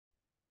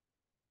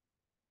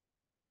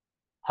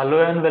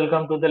Hello and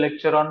welcome to the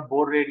lecture on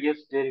Bohr radius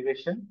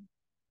derivation.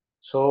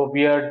 So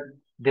we are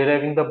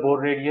deriving the Bohr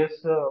radius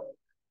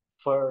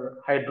for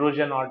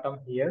hydrogen atom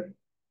here.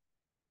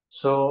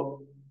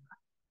 So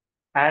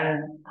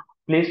and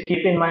please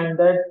keep in mind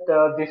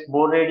that this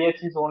Bohr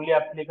radius is only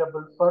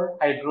applicable for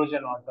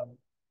hydrogen atom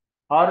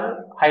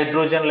or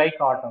hydrogen-like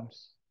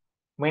atoms.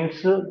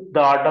 Means the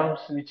atoms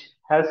which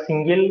has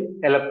single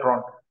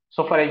electron.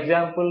 So for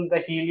example,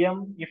 the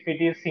helium, if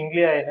it is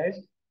singly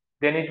ionized,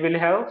 then it will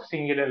have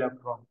single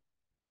electron.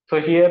 So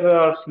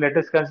here, let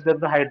us consider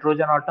the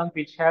hydrogen atom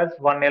which has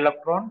one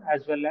electron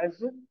as well as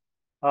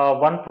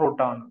one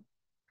proton.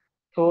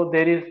 So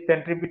there is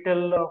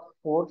centripetal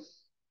force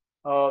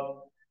uh,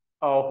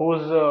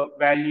 whose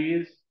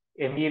value is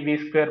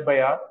mev square by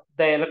r.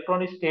 The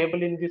electron is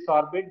stable in this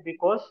orbit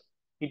because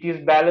it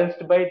is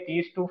balanced by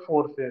these two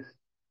forces.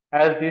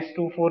 As these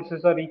two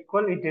forces are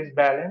equal, it is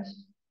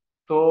balanced.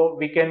 So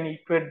we can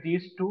equate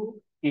these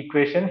two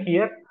equation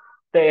here.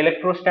 The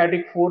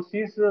electrostatic force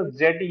is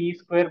Z e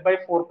square by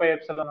 4 pi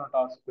epsilon naught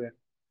r square.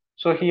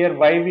 So here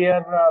why we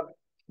are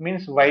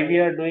means why we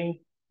are doing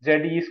Z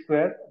e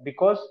square,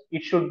 because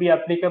it should be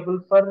applicable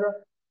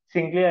for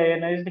singly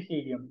ionized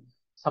helium.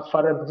 So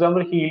for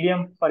example,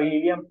 helium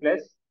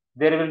plus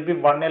there will be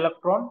one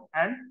electron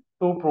and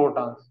two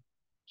protons.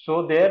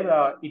 So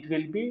there it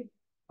will be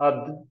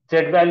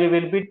Z value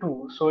will be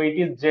 2. So it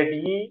is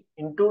ZE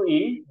into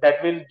E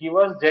that will give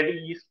us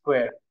ZE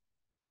square.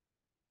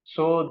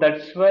 So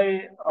that's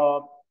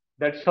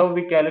how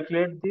we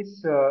calculate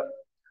this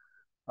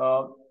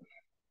uh,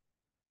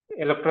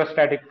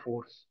 electrostatic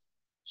force.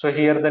 So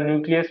here the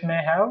nucleus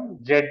may have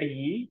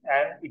ZE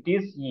and it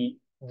is E,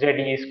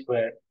 ZE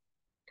square.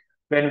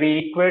 When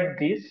we equate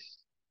this,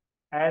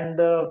 and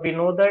we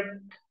know that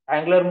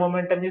angular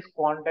momentum is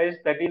quantized,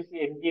 that is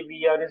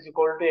mgvr is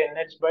equal to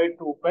nh by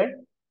 2 pi.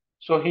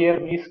 So here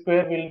v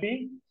square will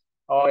be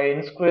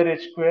n square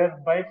h square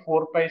by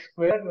 4 pi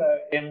square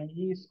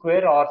me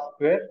square r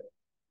square.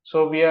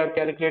 So we are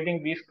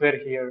calculating v square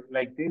here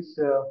like this,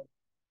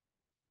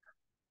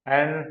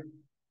 and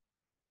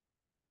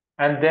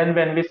then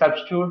when we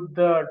substitute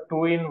the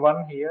 2 in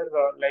 1 here,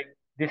 like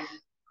this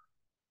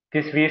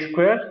v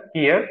square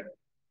here,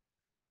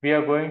 we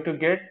are going to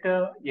get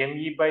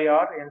me by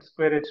r n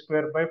square h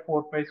square by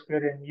 4 pi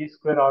square me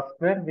square r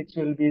square, which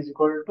will be is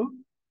equal to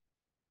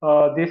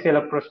this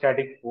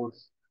electrostatic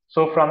force.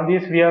 So from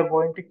this we are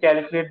going to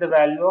calculate the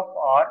value of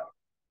r.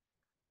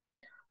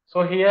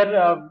 So here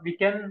we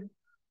can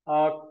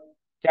uh,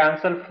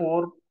 cancel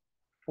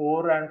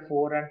 4 and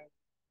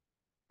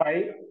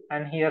 5,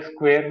 and here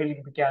square will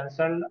be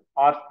cancelled,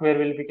 r square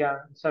will be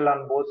cancelled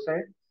on both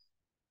sides.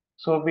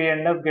 So we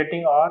end up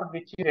getting r,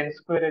 which is n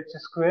square h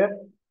square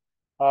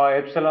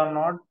epsilon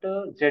naught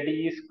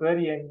ZE square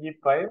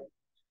Mg pi,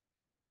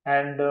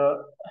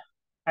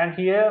 and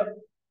here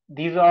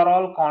these are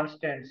all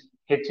constants.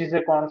 H is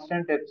a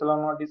constant,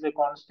 epsilon naught is a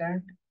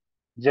constant,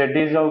 Z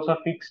is also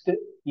fixed,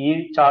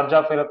 E charge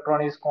of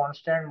electron is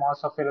constant,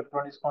 mass of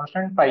electron is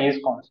constant, pi is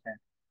constant.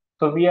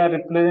 So we are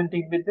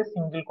representing with the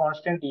single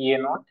constant E A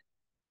naught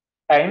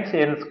times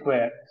n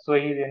square. So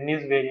his n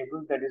is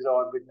variable, that is the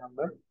orbit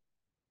number.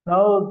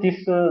 Now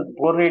this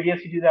Bohr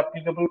radius, it is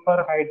applicable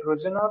for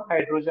hydrogen or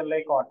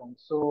hydrogen-like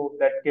atoms. So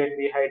that can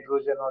be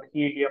hydrogen or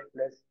helium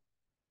plus.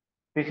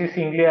 This is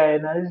singly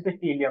ionized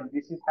helium.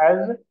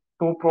 Has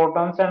two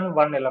protons and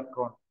one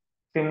electron.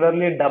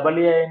 Similarly,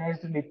 doubly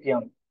ionized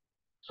lithium.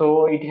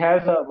 So it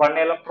has one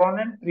electron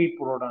and three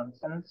protons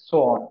and so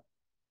on.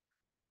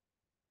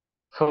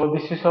 So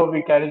this is how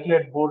we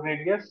calculate Bohr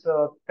radius.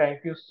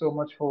 Thank you so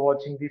much for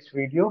watching this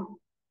video.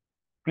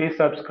 Please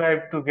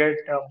subscribe to get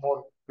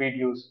more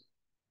videos.